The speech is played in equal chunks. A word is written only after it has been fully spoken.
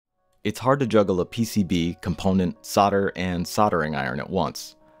It's hard to juggle a PCB, component, solder, and soldering iron at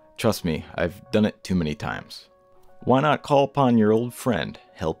once. Trust me, I've done it too many times. Why not call upon your old friend,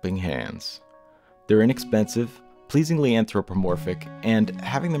 Helping Hands? They're inexpensive, pleasingly anthropomorphic, and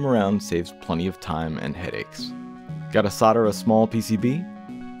having them around saves plenty of time and headaches. Gotta solder a small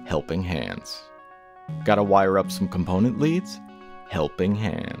PCB? Helping Hands. Gotta wire up some component leads? Helping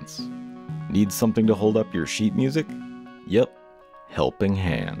Hands. Need something to hold up your sheet music? Yep, Helping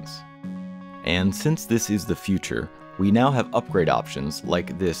Hands. And since this is the future, we now have upgrade options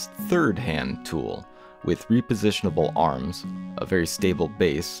like this third hand tool with repositionable arms, a very stable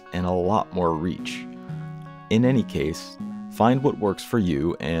base, and a lot more reach. In any case, find what works for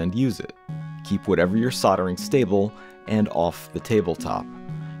you and use it. Keep whatever you're soldering stable and off the tabletop.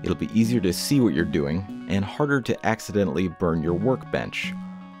 It'll be easier to see what you're doing and harder to accidentally burn your workbench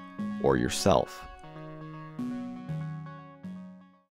or yourself.